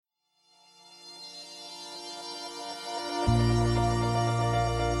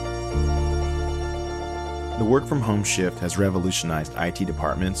work from home shift has revolutionized IT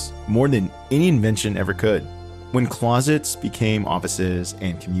departments more than any invention ever could. When closets became offices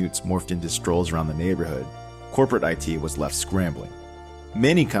and commutes morphed into strolls around the neighborhood, corporate IT was left scrambling.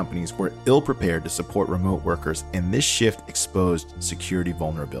 Many companies were ill-prepared to support remote workers, and this shift exposed security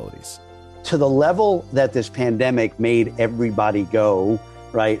vulnerabilities. To the level that this pandemic made everybody go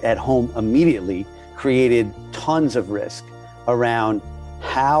right at home immediately, created tons of risk around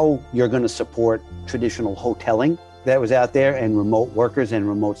how you're going to support traditional hoteling that was out there and remote workers and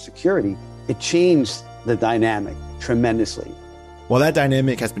remote security. It changed the dynamic tremendously. While that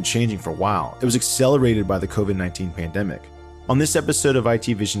dynamic has been changing for a while, it was accelerated by the COVID-19 pandemic. On this episode of IT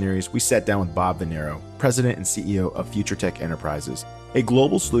Visionaries, we sat down with Bob Venero, President and CEO of FutureTech Enterprises, a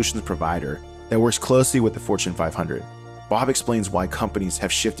global solutions provider that works closely with the Fortune 500. Bob explains why companies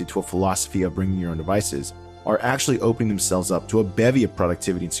have shifted to a philosophy of bringing your own devices, are actually opening themselves up to a bevy of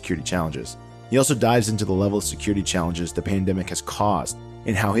productivity and security challenges. He also dives into the level of security challenges the pandemic has caused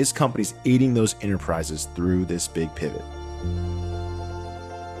and how his company is aiding those enterprises through this big pivot.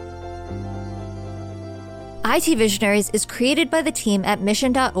 IT Visionaries is created by the team at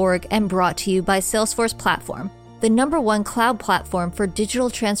mission.org and brought to you by Salesforce Platform, the #1 cloud platform for digital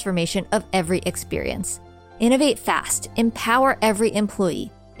transformation of every experience. Innovate fast, empower every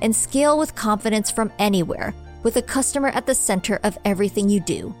employee, and scale with confidence from anywhere, with a customer at the center of everything you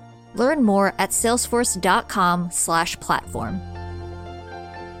do. Learn more at salesforce.com/platform.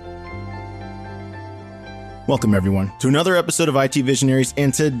 Welcome, everyone, to another episode of IT Visionaries.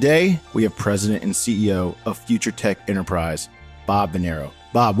 And today, we have President and CEO of FutureTech Enterprise, Bob Venero.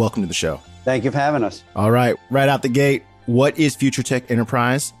 Bob, welcome to the show. Thank you for having us. All right, right out the gate, what is FutureTech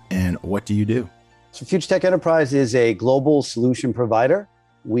Enterprise and what do you do? So FutureTech Enterprise is a global solution provider.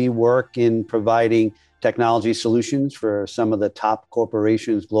 We work in providing technology solutions for some of the top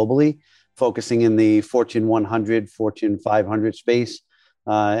corporations globally, focusing in the Fortune 100, Fortune 500 space.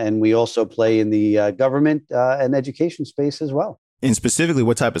 And we also play in the government and education space as well. And specifically,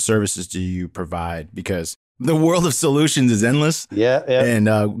 what type of services do you provide? Because the world of solutions is endless. Yeah.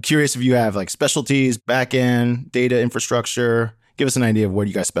 And curious if you have like specialties, backend, data infrastructure. Give us an idea of what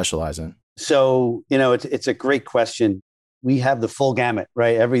you guys specialize in. So, it's a great question. We have the full gamut,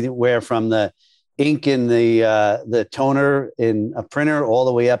 right? Everywhere from the ink in the toner in a printer all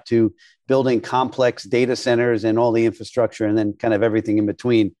the way up to building complex data centers and all the infrastructure and then kind of everything in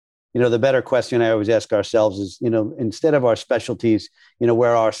between. The better question I always ask ourselves is, instead of our specialties,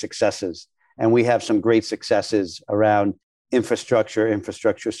 where are our successes? And we have some great successes around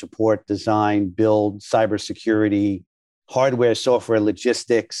infrastructure support, design, build, cybersecurity, hardware, software,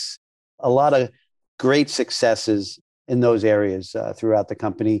 logistics, a lot of great successes in those areas throughout the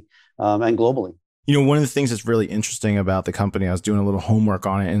company and globally. One of the things that's really interesting about the company, I was doing a little homework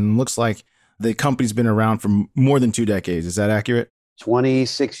on it, and it looks like the company's been around for more than 2 decades. Is that accurate?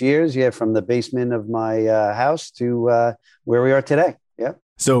 26 years, yeah, from the basement of my house to where we are today. Yeah.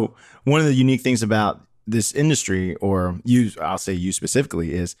 So one of the unique things about this industry, or I'll say you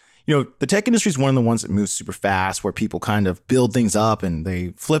specifically, is, the tech industry is one of the ones that moves super fast, where people kind of build things up and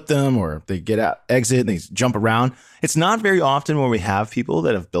they flip them or they get out, exit, and they jump around. It's not very often where we have people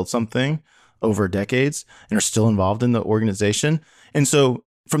that have built something over decades and are still involved in the organization. And so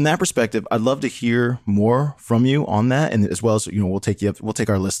from that perspective, I'd love to hear more from you on that. And as well as, we'll take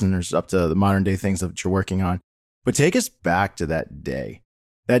our listeners up to the modern day things that you're working on. But take us back to that day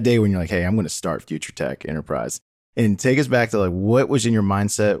when you're like, hey, I'm going to start FutureTech Enterprise. And take us back to like, what was in your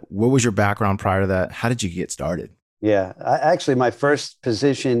mindset? What was your background prior to that? How did you get started? Yeah, actually, my first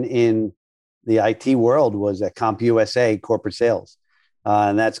position in the IT world was at CompUSA corporate sales.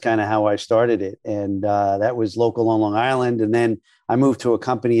 And that's kind of how I started it. And that was local on Long Island. And then I moved to a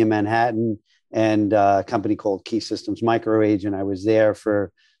company in Manhattan and a company called Key Systems Microage. And I was there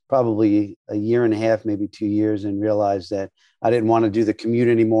for probably a year and a half, maybe 2 years, and realized that I didn't want to do the commute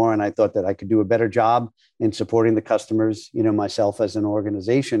anymore. And I thought that I could do a better job in supporting the customers, myself as an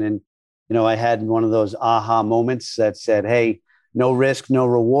organization. And, I had one of those aha moments that said, hey, no risk, no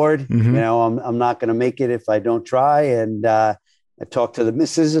reward. Mm-hmm. I'm not going to make it if I don't try. And I talked to the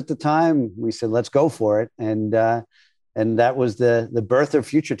missus at the time. We said, let's go for it. And that was the birth of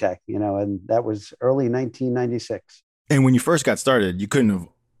FutureTech, and that was early 1996. And when you first got started, you couldn't have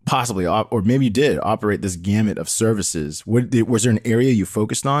possibly, or maybe you did, operate this gamut of services. Was there an area you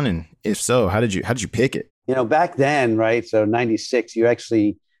focused on? And if so, how did you pick it? Back then, right? So 96, you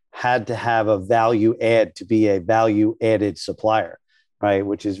actually had to have a value add to be a value added supplier, right?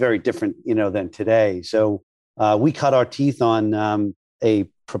 Which is very different, than today. So we cut our teeth on a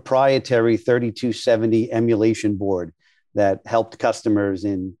proprietary 3270 emulation board that helped customers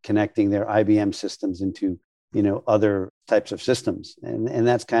in connecting their IBM systems into other types of systems. And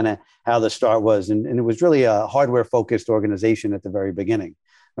that's kind of how the start was. And it was really a hardware focused organization at the very beginning,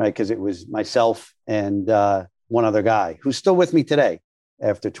 right? Because it was myself and one other guy who's still with me today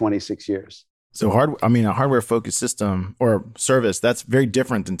after 26 years. So a hardware focused system or service, that's very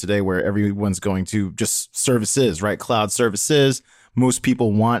different than today where everyone's going to just services, right? Cloud services. Most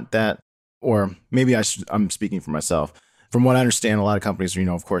people want that, or maybe I'm speaking for myself. From what I understand, a lot of companies,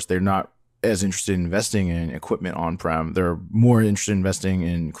 of course, they're not as interested in investing in equipment on-prem. They're more interested in investing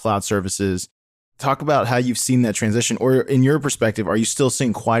in cloud services. Talk about how you've seen that transition, or in your perspective, are you still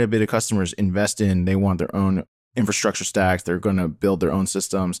seeing quite a bit of customers they want their own infrastructure stacks, they're going to build their own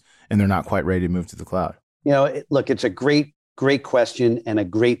systems, and they're not quite ready to move to the cloud? Look, it's a great question and a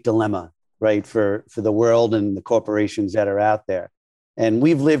great dilemma, right? For the world and the corporations that are out there. And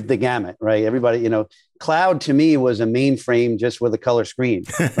we've lived the gamut, right? Everybody, cloud to me was a mainframe just with a color screen,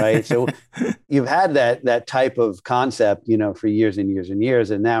 right? So you've had that type of concept, for years and years and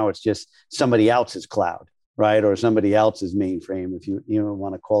years. And now it's just somebody else's cloud, right? Or somebody else's mainframe, if you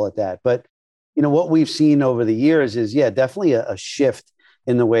want to call it that. But, what we've seen over the years is, definitely a shift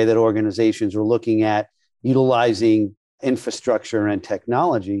in the way that organizations are looking at utilizing infrastructure and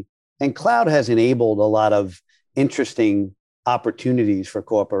technology. And cloud has enabled a lot of interesting opportunities for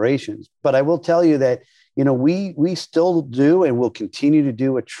corporations. But I will tell you that, we still do and will continue to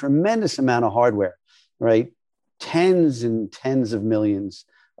do a tremendous amount of hardware, right? Tens and tens of millions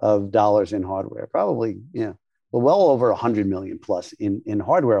of dollars in hardware, probably, well over 100 million plus in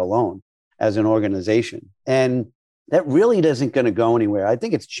hardware alone as an organization. And that really isn't going to go anywhere. I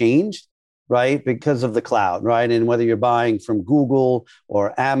think it's changed, right? Because of the cloud, right? And whether you're buying from Google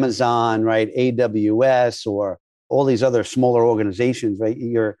or Amazon, right? AWS or all these other smaller organizations, right?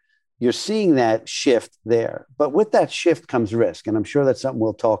 You're seeing that shift there. But with that shift comes risk. And I'm sure that's something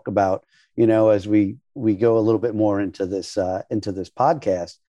we'll talk about, as we go a little bit more into this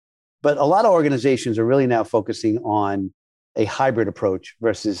podcast. But a lot of organizations are really now focusing on a hybrid approach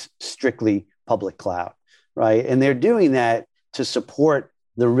versus strictly public cloud, right? And they're doing that to support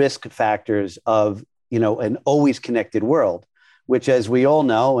the risk factors of, an always connected world, which, as we all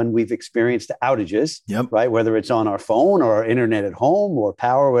know, and we've experienced outages, right? Whether it's on our phone or our internet at home or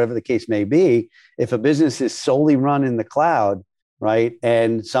power, whatever the case may be, if a business is solely run in the cloud, right,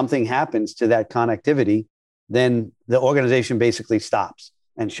 and something happens to that connectivity, then the organization basically stops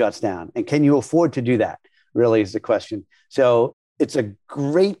and shuts down. And can you afford to do that? Really is the question. So it's a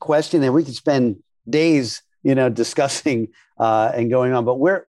great question, and we could spend days, discussing and going on. But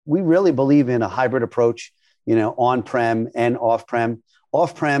we really believe in a hybrid approach, on-prem and off-prem.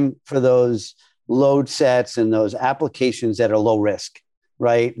 Off-prem for those load sets and those applications that are low risk,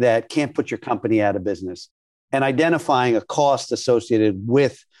 right? That can't put your company out of business. And identifying a cost associated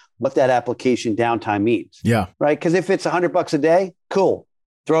with what that application downtime means. Yeah. Right? Because if it's $100 a day, cool.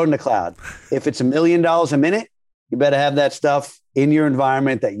 Throw it in the cloud. If it's $1 million a minute, you better have that stuff in your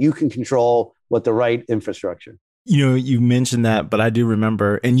environment that you can control with the right infrastructure. You mentioned that, but I do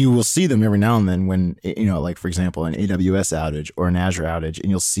remember, and you will see them every now and then when, like, for example, an AWS outage or an Azure outage, and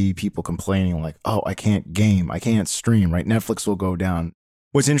you'll see people complaining like, oh, I can't game, I can't stream, right? Netflix will go down.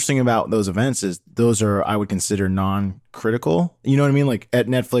 What's interesting about those events is those are, I would consider, non-critical. You know what I mean? Like at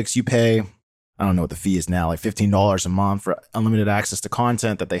Netflix, you pay, I don't know what the fee is now, like $15 a month for unlimited access to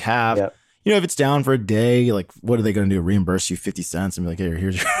content that they have. Yep. If it's down for a day, like, what are they going to do? Reimburse you 50 cents and be like, hey,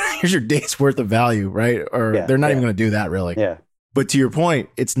 here's your day's worth of value, right? Or they're not even going to do that, really. Yeah. But to your point,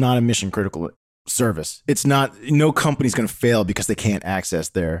 it's not a mission critical service. It's not, no company's going to fail because they can't access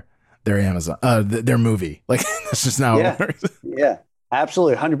their Amazon, their movie. Like, that's just not how it works. Yeah,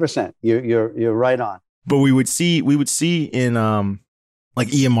 absolutely. 100%. You're right on. But we would see in like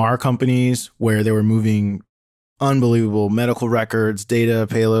EMR companies where they were moving unbelievable medical records, data,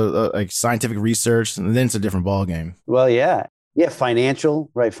 payload, like scientific research, and then it's a different ballgame. Well, yeah.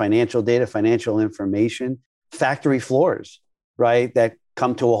 Financial, right? Financial data, financial information, factory floors, right? That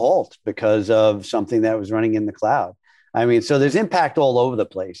come to a halt because of something that was running in the cloud. I mean, so there's impact all over the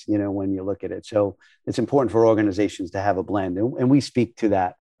place, when you look at it. So it's important for organizations to have a blend. And we speak to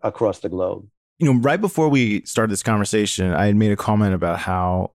that across the globe. Right before we started this conversation, I had made a comment about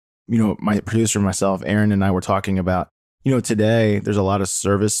how, my producer, myself, Aaron, and I were talking about, today there's a lot of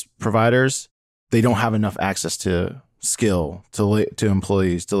service providers. They don't have enough access to skill, to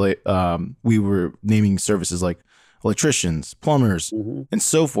employees. We were naming services like electricians, plumbers, and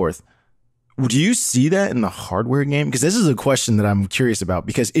so forth. Do you see that in the hardware game? Because this is a question that I'm curious about,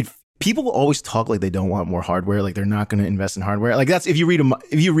 because people always talk like they don't want more hardware, like they're not going to invest in hardware. Like that's if you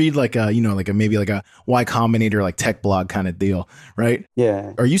read like a, maybe like a Y Combinator, like tech blog kind of deal, right?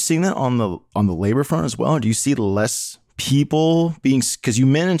 Yeah. Are you seeing that on the labor front as well? Or do you see less people being, because you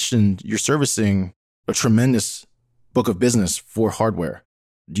mentioned you're servicing a tremendous book of business for hardware.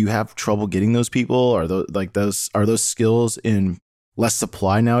 Do you have trouble getting those people? Are those skills in less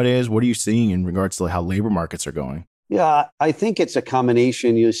supply nowadays? What are you seeing in regards to how labor markets are going? Yeah, I think it's a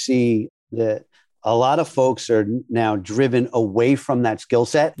combination. You see that a lot of folks are now driven away from that skill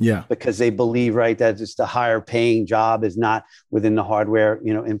set, because they believe, right, that it's the higher paying job is not within the hardware,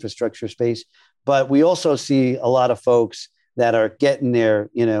 infrastructure space. But we also see a lot of folks that are getting their,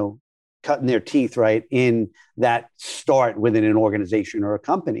 cutting their teeth, right, in that start within an organization or a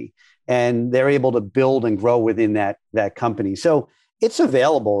company, and they're able to build and grow within that company. So it's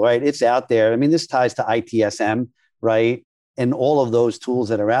available, right? It's out there. I mean, this ties to ITSM, right? And all of those tools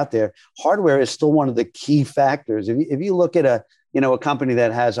that are out there. Hardware is still one of the key factors. If you look at a company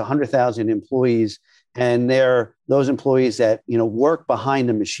that has 100,000 employees, and they're those employees that work behind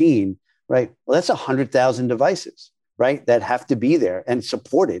a machine, right? Well, that's 100,000 devices, right? That have to be there and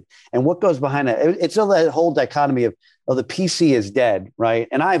supported. And what goes behind that? It's that whole dichotomy of the PC is dead, right?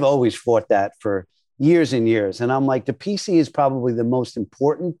 And I've always fought that for years and years. And I'm like, the PC is probably the most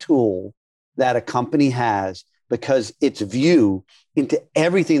important tool that a company has, because it's view into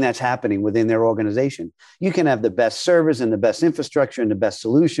everything that's happening within their organization. You can have the best servers and the best infrastructure and the best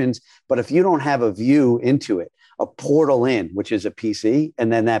solutions, but if you don't have a view into it, a portal in, which is a PC,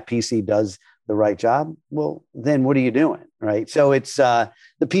 and then that PC does the right job, well, then what are you doing, right? So it's the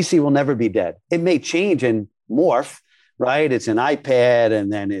PC will never be dead. It may change and morph, right? It's an iPad,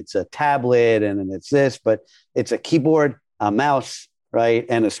 and then it's a tablet, and then it's this, but it's a keyboard, a mouse, right,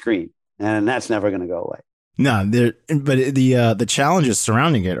 and a screen, and that's never going to go away. No, but the challenges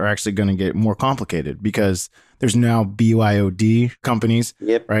surrounding it are actually going to get more complicated, because there's now BYOD companies,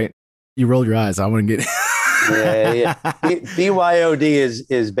 right? You rolled your eyes. I want to get. Yeah. BYOD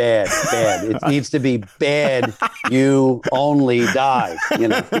is bad. It needs to be bad. You only die.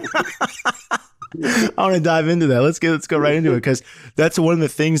 I want to dive into that. Let's go right into it, because that's one of the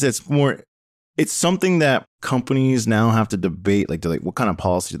things that's more. It's something that companies now have to debate. Like, what kind of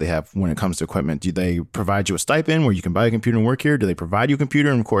policy do they have when it comes to equipment? Do they provide you a stipend where you can buy a computer and work here? Do they provide you a computer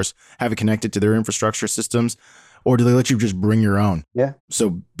and, of course, have it connected to their infrastructure systems? Or do they let you just bring your own? Yeah.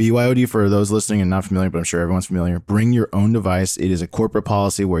 So BYOD, for those listening and not familiar, but I'm sure everyone's familiar, bring your own device. It is a corporate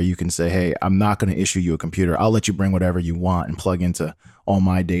policy where you can say, hey, I'm not going to issue you a computer. I'll let you bring whatever you want and plug into all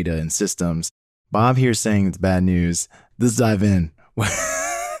my data and systems. Bob here is saying it's bad news. Let's dive in.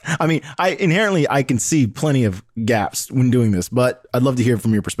 I mean, I can see plenty of gaps when doing this, but I'd love to hear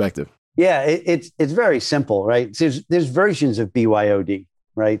from your perspective. Yeah, it's very simple, right? There's versions of BYOD,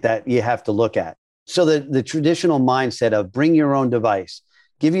 right, that you have to look at. So the traditional mindset of bring your own device,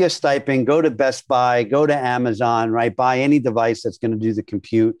 give you a stipend, go to Best Buy, go to Amazon, right, buy any device that's going to do the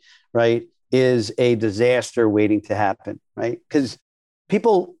compute, right, is a disaster waiting to happen, right? Because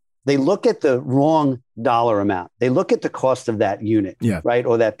people, they look at the wrong dollar amount. They look at the cost of that unit, right,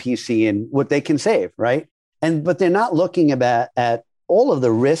 or that PC and what they can save, right? But they're not looking at all of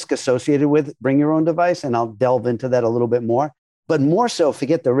the risk associated with bring your own device, and I'll delve into that a little bit more. But more so,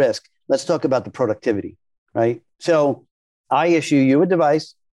 forget the risk. Let's talk about the productivity, right? So I issue you a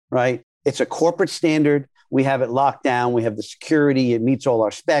device, right? It's a corporate standard. We have it locked down. We have the security. It meets all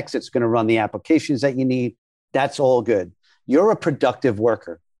our specs. It's going to run the applications that you need. That's all good. You're a productive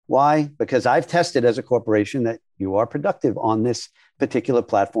worker. Why? Because I've tested as a corporation that you are productive on this particular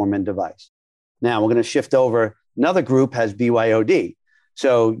platform and device. Now we're going to shift over. Another group has BYOD.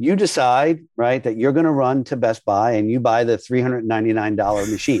 So you decide, right, that you're going to run to Best Buy and you buy the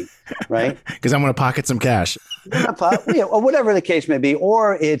 $399 machine, right? Because I'm going to pocket some cash. Or whatever the case may be.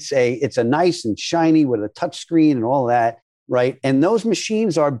 Or it's a nice and shiny with a touch screen and all that, right? And those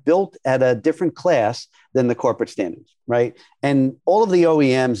machines are built at a different class than the corporate standards, right? And all of the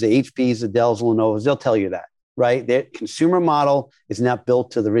OEMs, the HPs, the Dells, Lenovo's, they'll tell you that, right? Their consumer model is not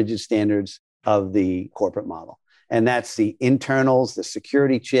built to the rigid standards of the corporate model. And that's the internals, the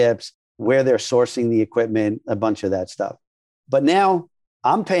security chips, where they're sourcing the equipment, a bunch of that stuff. But now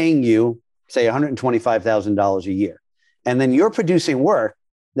I'm paying you, say, $125,000 a year. And then you're producing work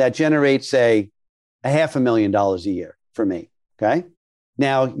that generates, say, $500,000 a year for me, okay?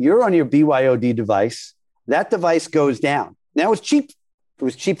 Now you're on your BYOD device. That device goes down. Now it's cheap. It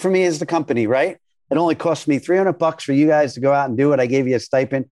was cheap for me as the company, right? It only cost me $300 for you guys to go out and do it. I gave you a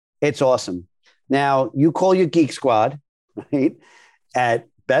stipend. It's awesome. Now, you call your Geek Squad, right, at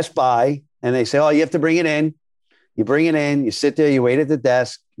Best Buy, and they say, oh, you have to bring it in. You bring it in, you sit there, you wait at the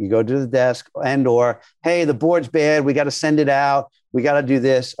desk. You go to the desk or, hey, the board's bad. We got to send it out. We got to do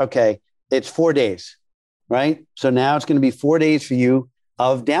this. Okay. It's 4 days, right? So now it's going to be 4 days for you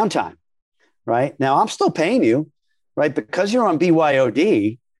of downtime, right? Now I'm still paying you, right? Because you're on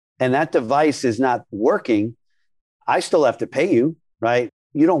BYOD and that device is not working, I still have to pay you, right?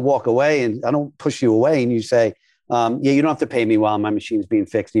 You don't walk away and I don't push you away and you say, yeah, you don't have to pay me while my machine's being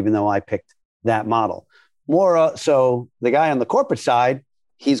fixed, even though I picked that model. So the guy on the corporate side,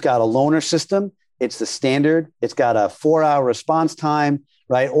 he's got a loaner system. It's the standard. It's got a 4-hour response time,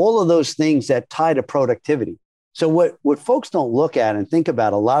 right? All of those things that tie to productivity. So what folks don't look at and think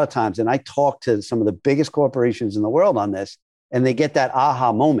about a lot of times, and I talk to some of the biggest corporations in the world on this, and they get that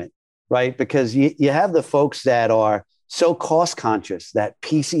aha moment, right? Because you have the folks that are so cost conscious that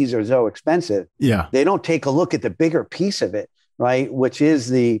PCs are so expensive. Yeah. They don't take a look at the bigger piece of it, right? Which is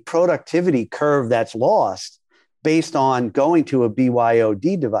the productivity curve that's lost based on going to a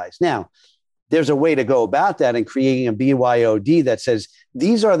BYOD device. Now, there's a way to go about that and creating a BYOD that says,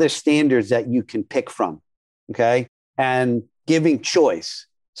 these are the standards that you can pick from, okay? And giving choice.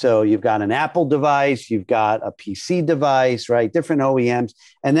 So you've got an Apple device, you've got a PC device, right? Different OEMs.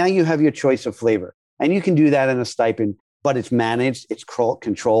 And now you have your choice of flavor. And you can do that in a stipend, but it's managed, it's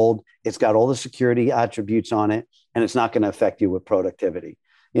controlled, it's got all the security attributes on it, and it's not going to affect you with productivity.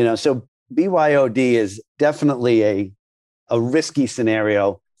 So BYOD is definitely a risky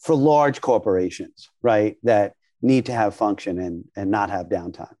scenario for large corporations, right? That need to have function and not have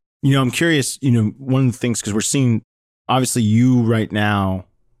downtime. I'm curious, one of the things, because we're seeing, obviously you right now,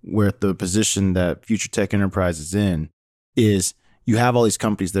 we're at the position that Future Tech Enterprise is in, is you have all these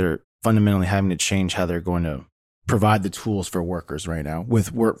companies that are fundamentally having to change how they're going to provide the tools for workers right now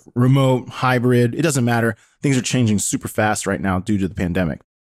with work, remote, hybrid. It doesn't matter. Things are changing super fast right now due to the pandemic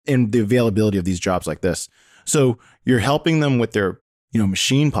and the availability of these jobs like this. So you're helping them with their,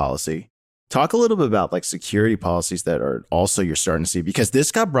 machine policy. Talk a little bit about like security policies that are also you're starting to see, because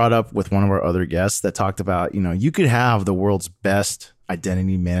this got brought up with one of our other guests that talked about, you could have the world's best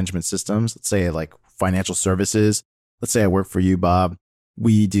identity management systems. Let's say like financial services. Let's say I work for you, Bob.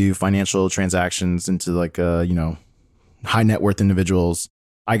 We do financial transactions into like, high net worth individuals.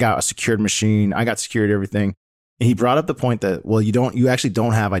 I got a secured machine. I got secured everything. And he brought up the point that, well, you actually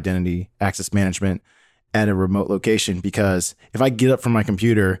don't have identity access management at a remote location, because if I get up from my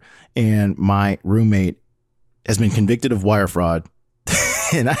computer and my roommate has been convicted of wire fraud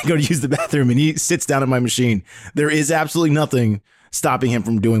and I go to use the bathroom and he sits down at my machine, there is absolutely nothing stopping him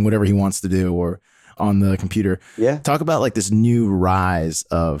from doing whatever he wants to do or on the computer. Yeah. Talk about like this new rise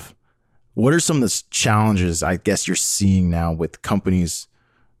of what are some of the challenges I guess you're seeing now with companies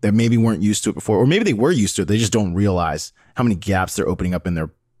that maybe weren't used to it before, or maybe they were used to it. They just don't realize how many gaps they're opening up in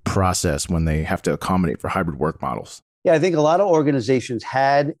their process when they have to accommodate for hybrid work models. Yeah, I think a lot of organizations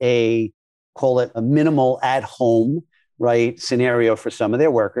had call it a minimal at home, right, scenario for some of their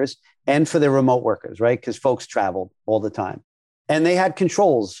workers and for their remote workers, right? Because folks traveled all the time. And they had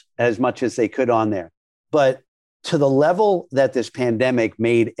controls as much as they could on there. But to the level that this pandemic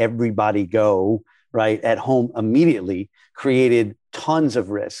made everybody go, right, at home immediately, created tons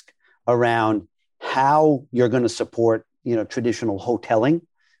of risk around how you're going to support, traditional hoteling,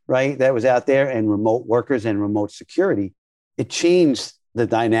 right, that was out there, and remote workers and remote security. It changed the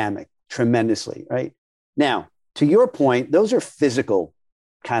dynamic tremendously, right? Now, to your point, those are physical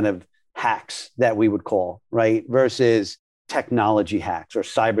kind of hacks that we would call, right, versus technology hacks or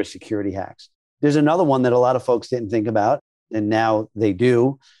cybersecurity hacks. There's another one that a lot of folks didn't think about, and now they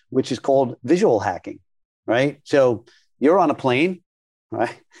do, which is called visual hacking, right? So you're on a plane,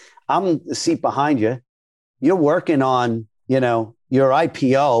 right? I'm the seat behind you. You're working on, your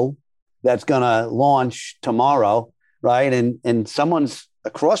IPO that's going to launch tomorrow, right? And someone's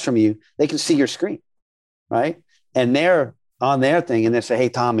across from you, they can see your screen, right? And they're on their thing and they say, hey,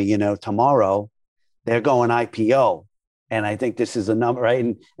 Tommy, tomorrow they're going IPO. And I think this is a number, right?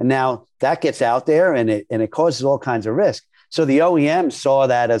 And now that gets out there and it causes all kinds of risk. So the OEMs saw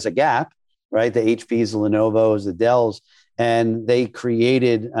that as a gap, right? The HPs, the Lenovo's, the Dells, and they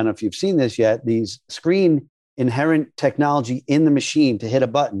created, I don't know if you've seen this yet, these screen inherent technology in the machine to hit a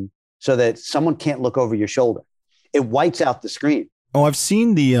button so that someone can't look over your shoulder. It whites out the screen. Oh, I've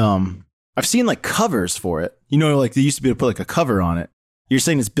seen like covers for it. Like they used to be able to put like a cover on it. You're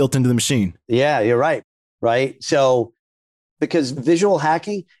saying it's built into the machine. Yeah, you're right. Right. So because visual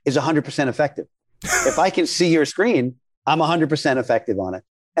hacking is 100% effective. If I can see your screen, I'm 100% effective on it.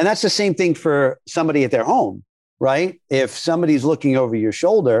 And that's the same thing for somebody at their home, right? If somebody's looking over your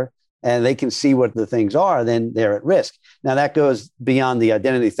shoulder and they can see what the things are, then they're at risk. Now that goes beyond the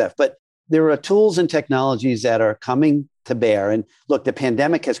identity theft, but there are tools and technologies that are coming to bear. And look, the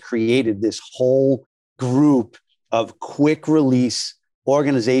pandemic has created this whole group of quick release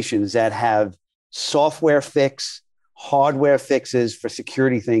organizations that have software fix, hardware fixes for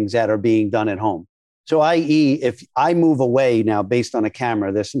security things that are being done at home. So i.e., if I move away now based on a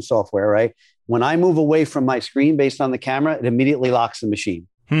camera, there's some software, right? When I move away from my screen based on the camera, it immediately locks the machine.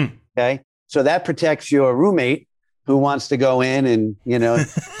 Okay. So that protects your roommate who wants to go in and,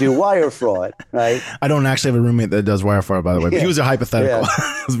 do wire fraud, right? I don't actually have a roommate that does wire fraud, by the way, but he was a hypothetical.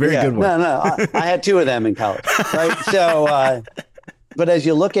 It was a very good one. No. I had two of them in college, right? So, but as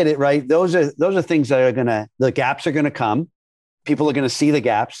you look at it, right, those are things that are the gaps are going to come. People are going to see the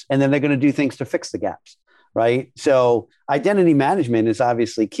gaps, and then they're going to do things to fix the gaps, right? So identity management is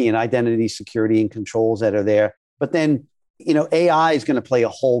obviously key, and identity security and controls that are there. But then, AI is going to play a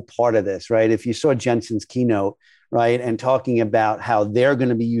whole part of this, right? If you saw Jensen's keynote, right, and talking about how they're going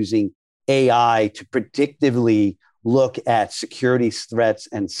to be using AI to predictively look at security threats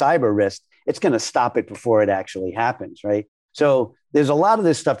and cyber risk, it's going to stop it before it actually happens, right? So there's a lot of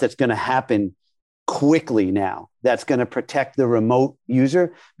this stuff that's going to happen quickly now that's going to protect the remote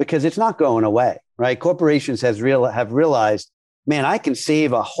user because it's not going away, right? Corporations have realized, man, I can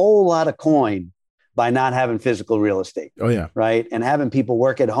save a whole lot of coin by not having physical real estate. Oh, yeah. Right. And having people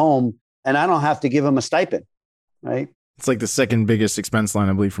work at home, and I don't have to give them a stipend, right? It's like the second biggest expense line,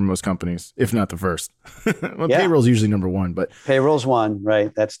 I believe, for most companies, if not the first. Well, Yeah. Payroll is usually number one, but Payroll's one,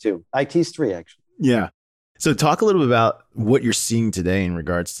 right? That's two. IT's three, actually. yeah. So talk a little bit about what you're seeing today in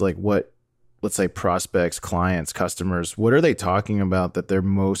regards to like what, let's say, prospects, clients, customers, what are they talking about that they're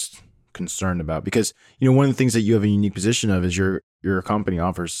most concerned about? Because, one of the things that you have a unique position of is your company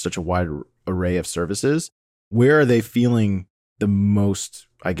offers such a wide array of services. Where are they feeling the most,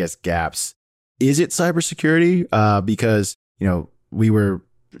 I guess, gaps? Is it cybersecurity? Because, we were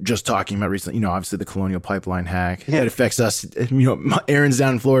just talking about recently, obviously the Colonial Pipeline hack that affects us. Aaron's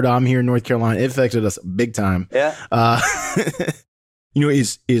down in Florida. I'm here in North Carolina. It affected us big time. Yeah.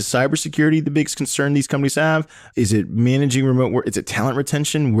 Is cybersecurity the biggest concern these companies have? Is it managing remote work? Is it talent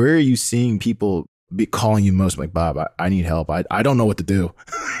retention? Where are you seeing people be calling you most? Like, Bob, I need help. I don't know what to do.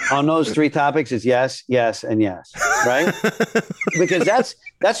 On those three topics is yes, yes, and yes, right? Because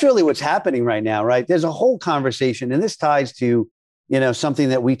that's really what's happening right now, right? There's a whole conversation, and this ties to, something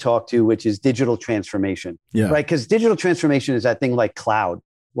that we talk to, which is digital transformation, right? Because digital transformation is that thing like cloud.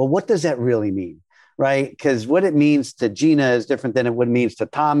 Well, what does that really mean? Right? Because what it means to Gina is different than what it means to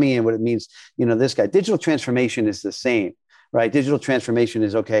Tommy and what it means, this guy. Digital transformation is the same, right? Digital transformation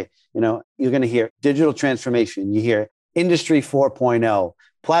is okay. You're going to hear digital transformation. You hear industry 4.0,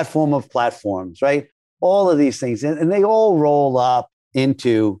 platform of platforms, right? All of these things. And they all roll up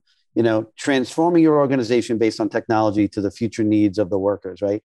into, transforming your organization based on technology to the future needs of the workers,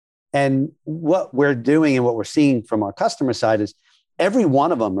 right? And what we're doing and what we're seeing from our customer side is every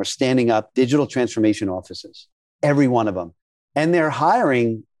one of them are standing up digital transformation offices, every one of them. And they're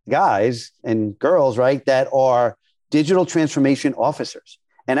hiring guys and girls, right, that are digital transformation officers.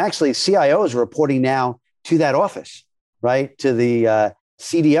 And actually CIOs are reporting now to that office, right, to the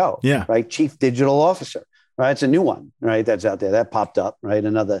CDO, right, Chief Digital Officer, right? It's a new one, right, that's out there. That popped up, right,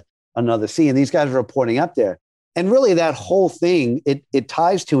 another C. And these guys are reporting up there. And really that whole thing, it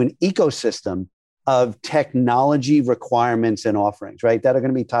ties to an ecosystem of technology requirements and offerings, right? That are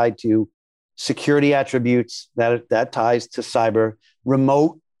going to be tied to security attributes, that ties to cyber,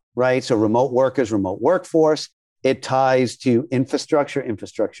 remote, right? So remote workers, remote workforce. It ties to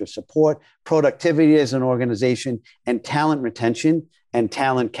infrastructure support, productivity as an organization, and talent retention and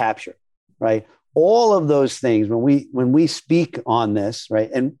talent capture, right? All of those things, when we speak on this, right?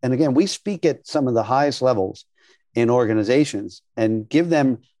 And again, we speak at some of the highest levels in organizations and give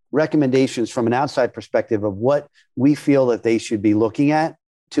them recommendations from an outside perspective of what we feel that they should be looking at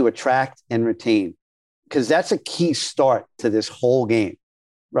to attract and retain. Because that's a key start to this whole game,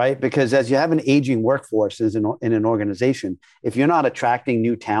 right? Because as you have an aging workforce in an organization, if you're not attracting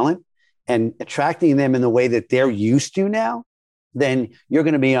new talent and attracting them in the way that they're used to now, then you're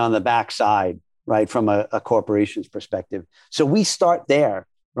going to be on the backside, right? From a corporation's perspective. So we start there,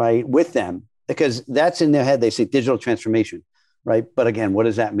 right? With them, because that's in their head. They say digital transformation. Right. But again, what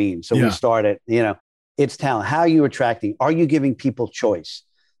does that mean? So we start at, it's talent. How are you attracting? Are you giving people choice?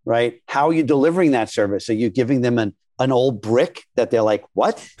 Right. How are you delivering that service? Are you giving them an old brick that they're like,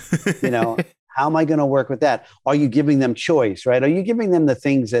 what? How am I going to work with that? Are you giving them choice? Right. Are you giving them the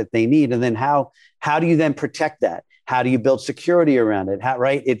things that they need? And then how do you then protect that? How do you build security around it?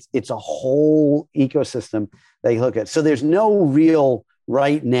 Right. It's a whole ecosystem that you look at. So there's no real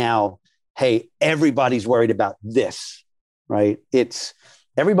right now, hey, everybody's worried about this. Right. It's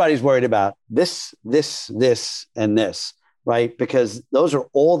Everybody's worried about this, and this, right? Because those are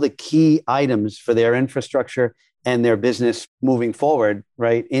all the key items for their infrastructure and their business moving forward,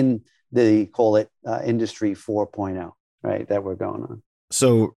 right? In the, call it industry 4.0, right? That we're going on.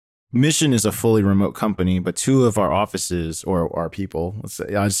 So Mission is a fully remote company, but two of our offices or our people, let's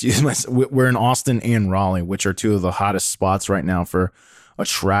say, I just use we're in Austin and Raleigh, which are two of the hottest spots right now for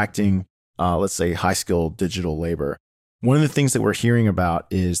attracting, let's say, high-skilled digital labor. One of the things that we're hearing about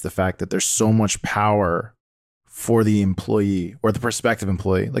is the fact that there's so much power for the employee or the prospective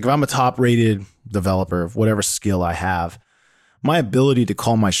employee. Like if I'm a top-rated developer of whatever skill I have, my ability to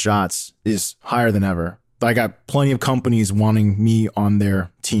call my shots is higher than ever. I got plenty of companies wanting me on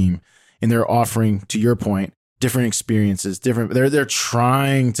their team, and they're offering, to your point, different experiences, they're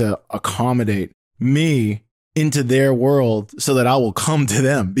trying to accommodate me into their world so that I will come to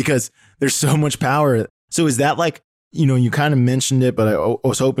them because there's so much power. So is that like, you kind of mentioned it, but I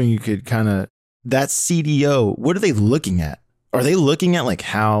was hoping you could kind of, that CDO, what are they looking at? Are they looking at like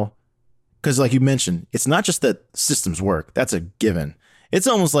how, because like you mentioned, it's not just that systems work. That's a given. It's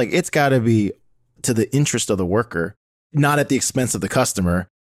almost like it's got to be to the interest of the worker, not at the expense of the customer.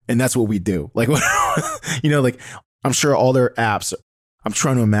 And that's what we do. Like, like I'm sure all their apps, I'm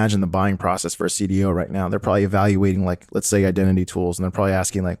trying to imagine the buying process for a CDO right now. They're probably evaluating, like, let's say identity tools. And they're probably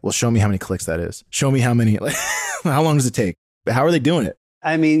asking like, well, show me how many clicks that is. Show me how many, like, how long does it take? How are they doing it?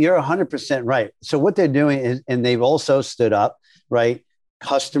 I mean, you're 100% right. So what they're doing is, and they've also stood up, right?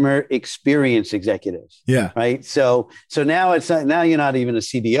 Customer experience executives. Yeah. Right. So now now you're not even a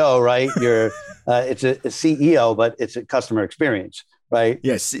CDO, right? You're it's a CEO, but it's a customer experience, right?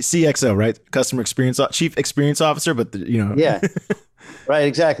 Yeah. CXO, right? Customer experience, chief experience officer, but Yeah. Right.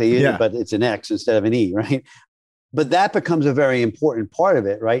 Exactly. Yeah. But it's an X instead of an E, right? But that becomes a very important part of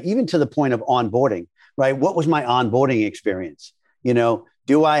it, right? Even to the point of onboarding, right? What was my onboarding experience?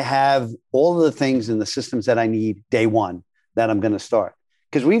 Do I have all of the things in the systems that I need day one that I'm going to start?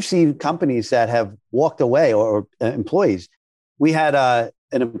 Because we've seen companies that have walked away or employees. We had an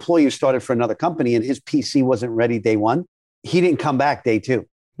employee who started for another company and his PC wasn't ready day one. He didn't come back day two.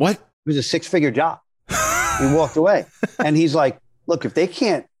 What? It was a 6-figure job. He walked away. And he's like, look, if they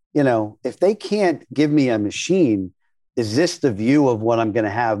can't give me a machine, is this the view of what I'm going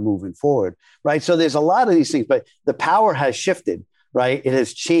to have moving forward? Right. So there's a lot of these things, but the power has shifted, right? It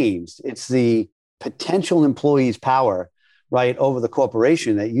has changed. It's the potential employee's power, right, over the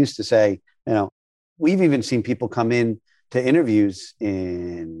corporation that used to say, we've even seen people come in to interviews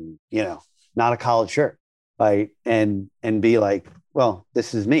in, not a collared shirt, right, and be like, well,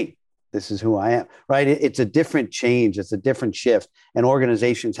 this is me. This is who I am, right? It's a different change. It's a different shift. And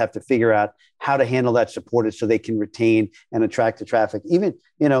organizations have to figure out how to handle that support so they can retain and attract the traffic. Even,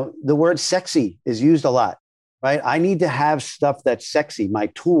 the word sexy is used a lot, right? I need to have stuff that's sexy, my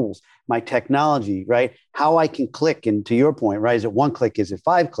tools, my technology, right? How I can click. And to your point, right? Is it 1 click? Is it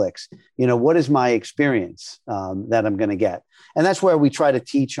 5 clicks? What is my experience that I'm going to get? And that's where we try to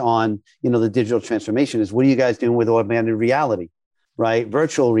teach on, the digital transformation is what are you guys doing with augmented reality, right?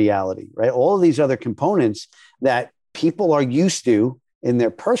 Virtual reality, right? All of these other components that people are used to in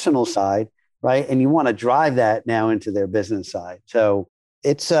their personal side, right? And you want to drive that now into their business side. So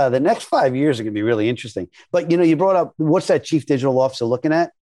it's the next 5 years are going to be really interesting. But, you brought up, what's that chief digital officer looking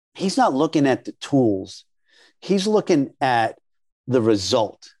at? He's not looking at the tools. He's looking at the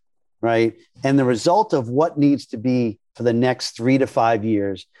result, right? And the result of what needs to be for the next 3 to 5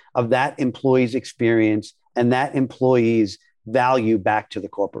 years of that employee's experience and that employee's value back to the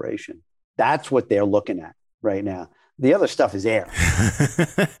corporation. That's what they're looking at right now. The other stuff is air.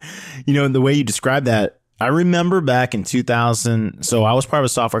 The way you describe that, I remember back in 2000. So I was part of a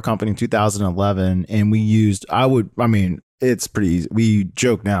software company in 2011 and we used, it's pretty easy. We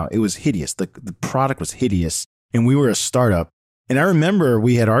joke now. It was hideous. The product was hideous and we were a startup. And I remember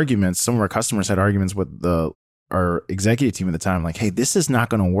we had arguments. Some of our customers had arguments with our executive team at the time. Like, hey, this is not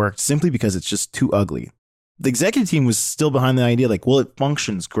going to work simply because it's just too ugly. The executive team was still behind the idea like, well, it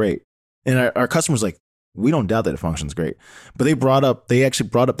functions great. And our customers like, we don't doubt that it functions great. But they actually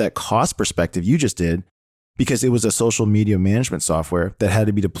brought up that cost perspective you just did because it was a social media management software that had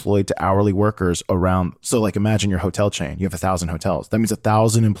to be deployed to hourly workers around. So like imagine your hotel chain, you have 1,000 hotels. That means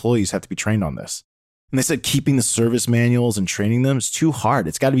 1,000 employees have to be trained on this. And they said keeping the service manuals and training them is too hard.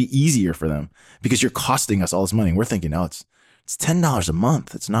 It's got to be easier for them because you're costing us all this money. And we're thinking, no, it's $10 a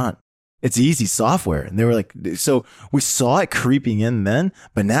month. It's not. It's easy software. And they were like, so we saw it creeping in then,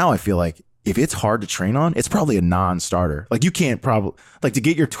 but now I feel like if it's hard to train on, it's probably a non-starter. Like you can't probably like to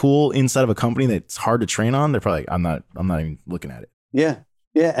get your tool inside of a company that's hard to train on. They're probably like, I'm not even looking at it. Yeah.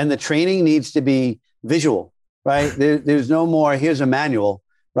 Yeah. And the training needs to be visual, right? There's no more, here's a manual,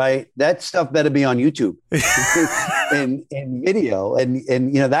 right? That stuff better be on YouTube in video.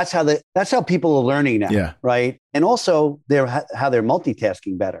 And that's how people are learning now, Yeah. right? And also how they're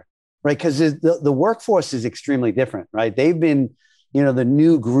multitasking better, right? Because the workforce is extremely different, right? They've been, the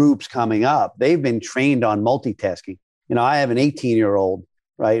new groups coming up, they've been trained on multitasking. I have an 18-year-old,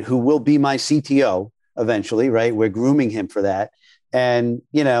 right, who will be my CTO eventually, right? We're grooming him for that. And,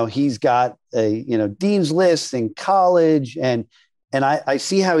 he's got a, dean's list in college. And I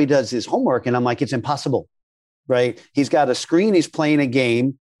see how he does his homework and I'm like, it's impossible, right? He's got a screen, he's playing a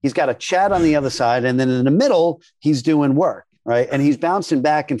game, he's got a chat on the other side. And then in the middle, he's doing work, right? And he's bouncing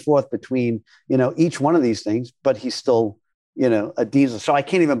back and forth between, each one of these things, but he's still, a diesel. So I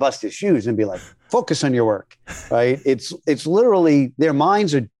can't even bust his shoes and be like, focus on your work, right? It's literally their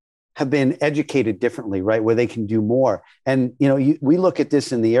minds have been educated differently, right? Where they can do more. And, we look at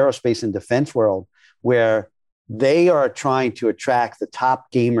this in the aerospace and defense world where they are trying to attract the top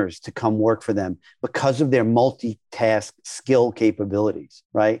gamers to come work for them because of their multitask skill capabilities,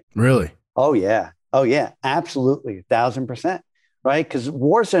 right? Really? Oh, yeah. Oh, yeah. Absolutely. 1,000%. Right? Because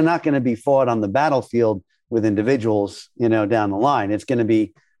wars are not going to be fought on the battlefield with individuals, down the line. It's going to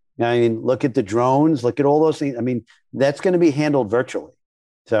be, look at the drones, look at all those things. That's going to be handled virtually.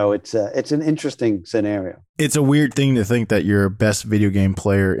 So it's an interesting scenario. It's a weird thing to think that your best video game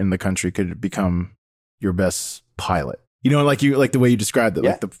player in the country could become your best pilot. Like the way you described it,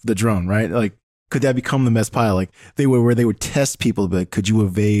 yeah. like the drone, right? Like, could that become the best pilot? Like they would test people, but like, could you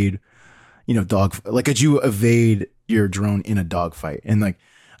evade, could you evade your drone in a dogfight? And like,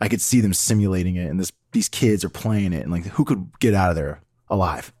 I could see them simulating it, and these kids are playing it, and like, who could get out of there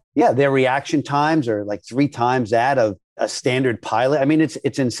alive? Yeah, their reaction times are like 3 times that of a standard pilot.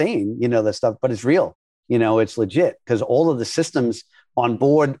 It's insane, that stuff, but it's real. It's legit because all of the systems on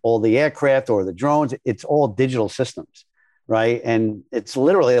board, all the aircraft or the drones, it's all digital systems, right? And it's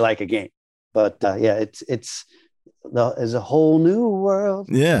literally like a game. But it's a whole new world.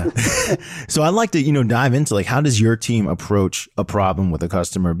 Yeah. So I'd like to, dive into like, how does your team approach a problem with a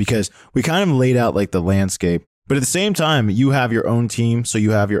customer? Because we kind of laid out like the landscape, but at the same time, you have your own team. So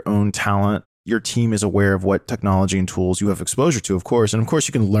you have your own talent. Your team is aware of what technology and tools you have exposure to, of course. And of course,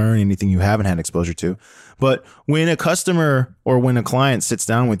 you can learn anything you haven't had exposure to. But when a customer or when a client sits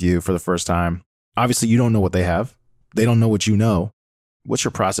down with you for the first time, obviously you don't know what they have. They don't know what you know. What's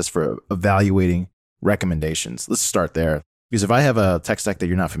your process for evaluating recommendations? Let's start there. Because if I have a tech stack that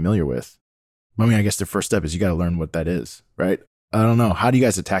you're not familiar with, I guess the first step is you got to learn what that is, right? I don't know. How do you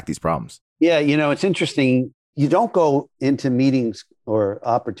guys attack these problems? Yeah, it's interesting. You don't go into meetings or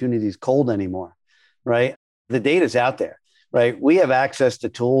opportunities cold anymore, right? The data's out there, right? We have access to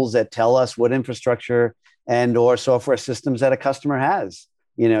tools that tell us what infrastructure and or software systems that a customer has,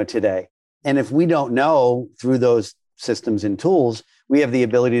 today. And if we don't know through those systems and tools, we have the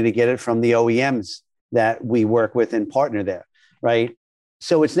ability to get it from the OEMs that we work with and partner there, right?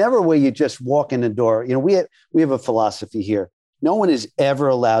 So it's never where you just walk in the door. We have a philosophy here. No one is ever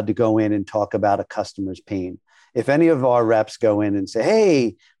allowed to go in and talk about a customer's pain. If any of our reps go in and say,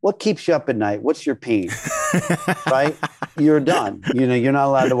 hey, what keeps you up at night? What's your pain? Right? You're done. You're not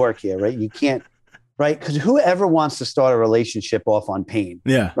allowed to work here, right? You can't, right? Because whoever wants to start a relationship off on pain,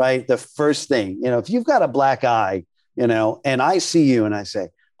 yeah, right? The first thing, if you've got a black eye, and I see you and I say,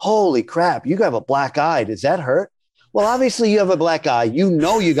 holy crap, you have a black eye. Does that hurt? Well, obviously you have a black eye.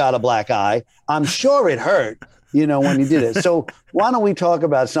 You got a black eye. I'm sure it hurt, when you did it. So why don't we talk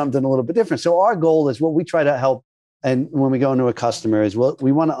about something a little bit different? So our goal is what we try to help. And when we go into a customer is,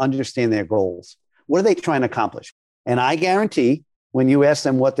 we want to understand their goals. What are they trying to accomplish? And I guarantee when you ask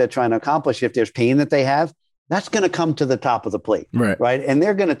them what they're trying to accomplish, if there's pain that they have, that's going to come to the top of the plate. Right. And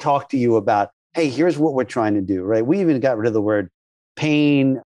they're going to talk to you about, hey, here's what we're trying to do. Right. We even got rid of the word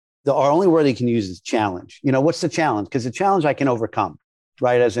pain. Our only word you can use is challenge. What's the challenge? Because the challenge I can overcome,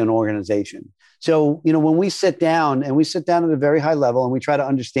 right, as an organization. So, when we sit down at a very high level and we try to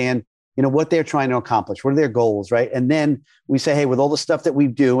understand, what they're trying to accomplish, what are their goals, right? And then we say, hey, with all the stuff that we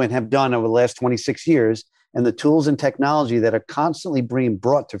do and have done over the last 26 years and the tools and technology that are constantly being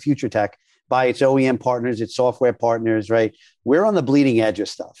brought to Future Tech by its OEM partners, its software partners, right? We're on the bleeding edge of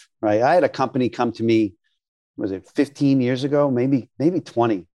stuff, right? I had a company come to me, was it 15 years ago, maybe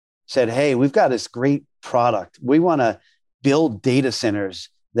 20, said, hey, we've got this great product. We want to build data centers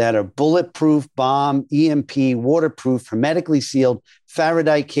that are bulletproof, bomb, EMP, waterproof, hermetically sealed,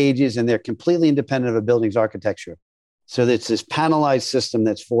 Faraday cages, and they're completely independent of a building's architecture. So it's this panelized system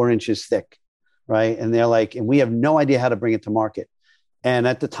that's 4 inches thick, right? And they're like, and we have no idea how to bring it to market. And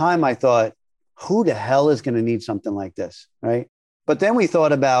at the time I thought, who the hell is going to need something like this, right? But then we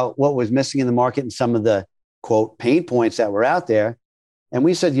thought about what was missing in the market and some of the quote pain points that were out there. And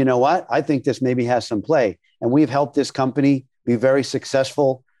we said, you know what? I think this maybe has some play. And we've helped this company be very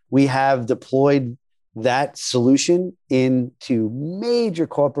successful. We have deployed that solution into major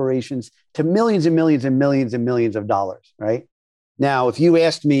corporations to millions and millions and millions and millions of dollars, right? Now, if you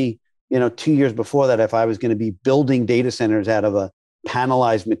asked me, 2 years before that, if I was going to be building data centers out of a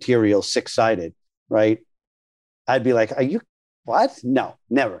panelized material, 6-sided, right? I'd be like, are you, what? No,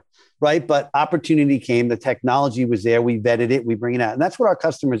 never, right? But opportunity came, the technology was there, we vetted it, we bring it out. And that's what our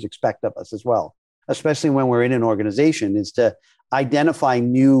customers expect of us as well, especially when we're in an organization, is to identify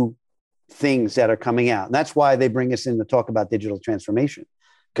new things that are coming out. And that's why they bring us in to talk about digital transformation,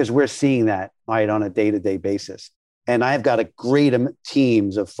 because we're seeing that right on a day-to-day basis. And I've got a great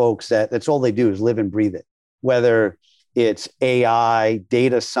teams of folks that's all they do is live and breathe it, whether it's AI,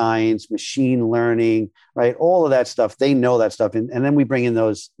 data science, machine learning, right? All of that stuff, they know that stuff. And then we bring in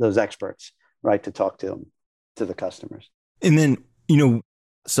those experts, right, to talk to them, to the customers. And then,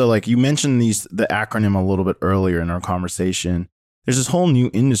 so like you mentioned the acronym a little bit earlier in our conversation. There's this whole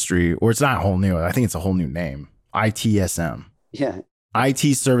new industry, or it's not whole new, I think it's a whole new name, ITSM. Yeah. IT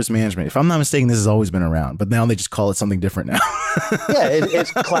service management. If I'm not mistaken, this has always been around, but now they just call it something different now. Yeah,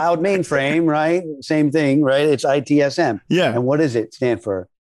 it's cloud mainframe, right? Same thing, right? It's ITSM. Yeah. And what does it stand for?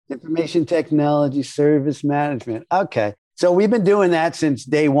 Information Technology Service Management. Okay. So we've been doing that since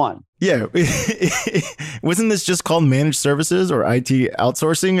day one. Yeah. Wasn't this just called managed services or IT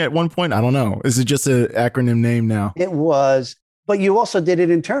outsourcing at one point? I don't know. Is it just an acronym name now? It was, but you also did it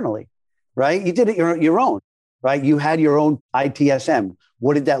internally, right? You did it your own. Right? You had your own ITSM.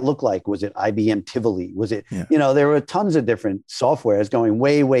 What did that look like? Was it IBM Tivoli? Was it, there were tons of different softwares going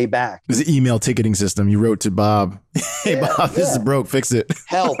way, way back. It was an email ticketing system. You wrote to Bob, hey, Bob, this is broke, fix it.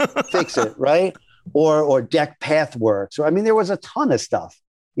 Help, fix it, right? Or Deck Pathworks. Or, there was a ton of stuff,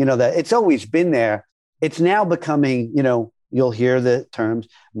 that it's always been there. It's now becoming, you'll hear the terms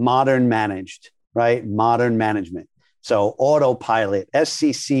modern managed, right? Modern management. So autopilot,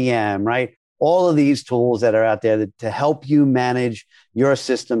 SCCM, right? All of these tools that are out there to help you manage your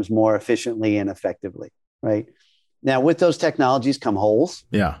systems more efficiently and effectively, right? Now, with those technologies come holes.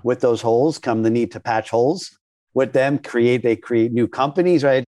 Yeah. With those holes come the need to patch holes. With them, they create new companies,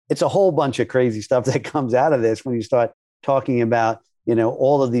 right? It's a whole bunch of crazy stuff that comes out of this when you start talking about,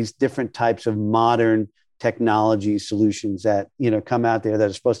 all of these different types of modern technology solutions that, come out there that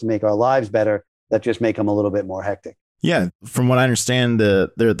are supposed to make our lives better, that just make them a little bit more hectic. Yeah, from what I understand,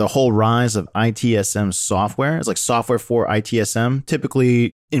 the whole rise of ITSM software, it's like software for ITSM,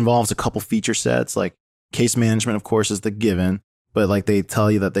 typically involves a couple feature sets. Like case management, of course, is the given, but like they tell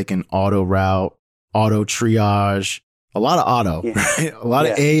you that they can auto route, auto triage, a lot of auto, right? A lot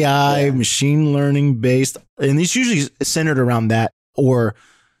of AI, machine learning based, and it's usually centered around that. Or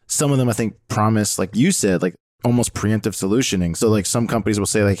some of them, I think, promise, like you said, like almost preemptive solutioning. So like some companies will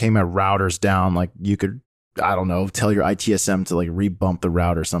say like, hey, my router's down, like you could, I don't know, tell your ITSM to like rebump the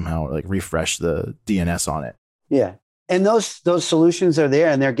router somehow, or like refresh the DNS on it. Yeah. And those solutions are there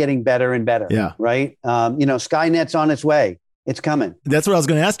and they're getting better and better. Yeah. Right. Skynet's on its way. It's coming. That's what I was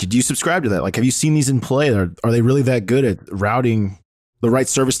going to ask you. Do you subscribe to that? Like, have you seen these in play? Are they really that good at routing the right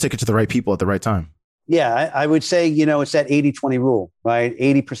service ticket to the right people at the right time? Yeah. I would say, it's that 80-20 rule, right?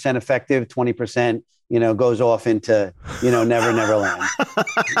 80% effective, 20%, goes off into, never land.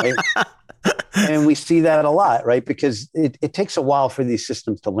 Right? And we see that a lot, right? Because it takes a while for these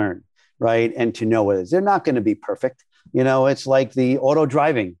systems to learn, right? And to know what it is. They're not going to be perfect. It's like the auto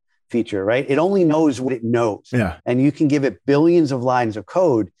driving feature, right? It only knows what it knows. Yeah. And you can give it billions of lines of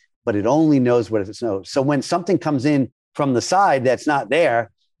code, but it only knows what it knows. So when something comes in from the side that's not there,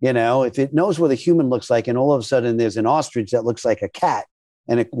 if it knows what a human looks like and all of a sudden there's an ostrich that looks like a cat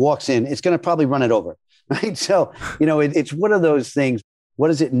and it walks in, it's going to probably run it over, right? So, it's one of those things. What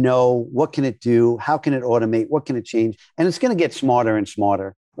does it know? What can it do? How can it automate? What can it change? And it's going to get smarter and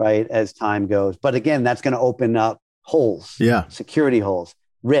smarter, right, as time goes. But again, that's going to open up holes, security holes,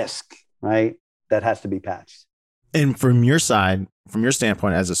 risk, right, that has to be patched. And from your side, from your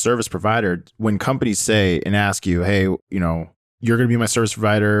standpoint as a service provider, when companies say and ask you, hey, you're going to be my service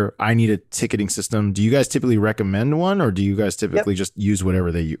provider, I need a ticketing system, do you guys typically recommend one, or do you guys typically just use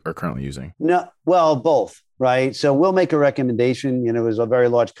whatever they are currently using? No, well, both. Right. So we'll make a recommendation. It was a very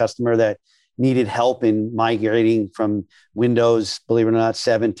large customer that needed help in migrating from Windows, believe it or not,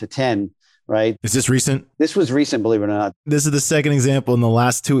 7 to 10. Right. Is this recent? This was recent, believe it or not. This is the second example in the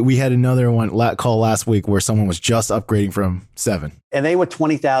last two. We had another one call last week where someone was just upgrading from 7. And they were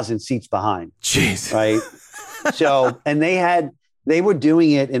 20,000 seats behind. Jeez. Right. So, and they were doing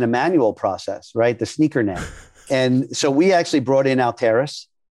it in a manual process, right? The sneaker net. And so we actually brought in Alteris.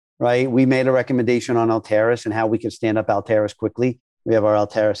 right? We made a recommendation on Alteris and how we could stand up Alteris quickly. We have our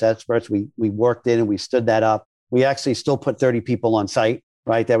Alteris experts. We worked in and we stood that up. We actually still put 30 people on site,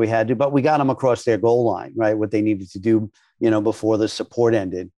 right, that we had to, but we got them across their goal line, right, what they needed to do, before the support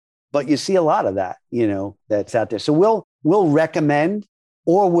ended. But you see a lot of that, that's out there. So we'll recommend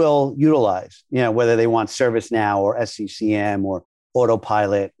or we'll utilize, whether they want ServiceNow or SCCM or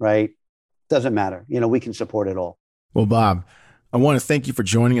Autopilot, right? Doesn't matter. We can support it all. Well, Bob, I want to thank you for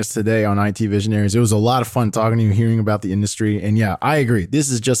joining us today on IT Visionaries. It was a lot of fun talking to you, hearing about the industry. And yeah, I agree. This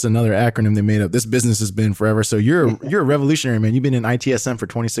is just another acronym they made up. This business has been forever. So you're a revolutionary, man. You've been in ITSM for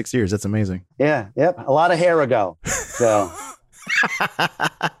 26 years. That's amazing. Yeah. Yep. A lot of hair ago. So,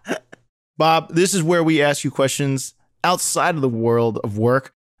 Bob, this is where we ask you questions outside of the world of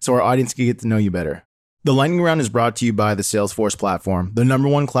work so our audience can get to know you better. The Lightning Round is brought to you by the Salesforce platform, the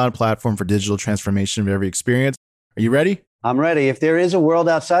 #1 cloud platform for digital transformation of every experience. Are you ready? I'm ready. If there is a world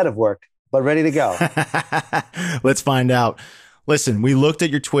outside of work, but ready to go. Let's find out. Listen, we looked at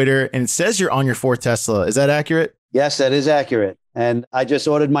your Twitter and it says you're on your 4th Tesla. Is that accurate? Yes, that is accurate. And I just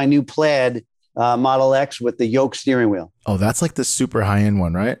ordered my new Plaid Model X with the yoke steering wheel. Oh, that's like the super high-end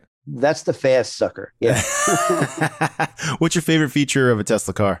one, right? That's the fast sucker. Yeah. What's your favorite feature of a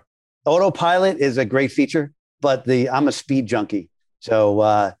Tesla car? Autopilot is a great feature, but I'm a speed junkie.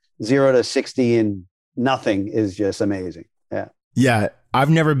 So 0 to 60 in nothing is just amazing. Yeah. Yeah. I've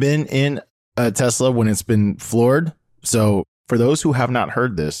never been in a Tesla when it's been floored. So for those who have not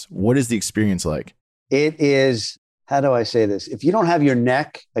heard this, what is the experience like? It is, how do I say this? If you don't have your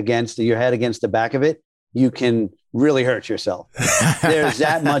neck against your head against the back of it, you can really hurt yourself. There's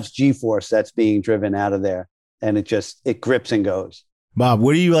that much G-force that's being driven out of there. And it grips and goes. Bob,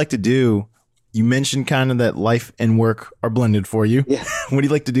 what do you like to do? You mentioned kind of that life and work are blended for you. Yeah. What do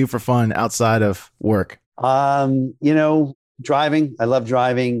you like to do for fun outside of work? Driving. I love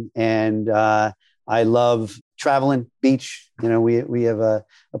driving, and I love traveling. Beach. We have a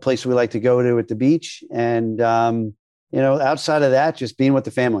place we like to go to at the beach, and outside of that, just being with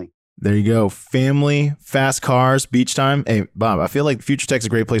the family. There you go. Family, fast cars, beach time. Hey, Bob, I feel like Future Tech's a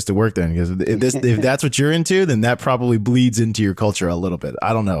great place to work then, because if that's what you're into, then that probably bleeds into your culture a little bit.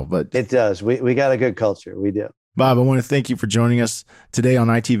 I don't know, but it does. We got a good culture. We do. Bob, I want to thank you for joining us today on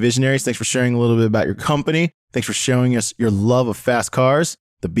IT Visionaries. Thanks for sharing a little bit about your company. Thanks for showing us your love of fast cars,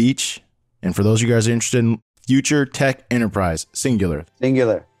 the beach, and for those of you guys who are interested in Future Tech Enterprise, singular.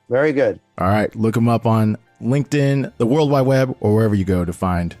 Singular. Very good. All right. Look them up on LinkedIn, the World Wide Web, or wherever you go to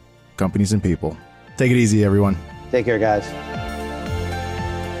find companies and people. Take it easy, everyone. Take care, guys.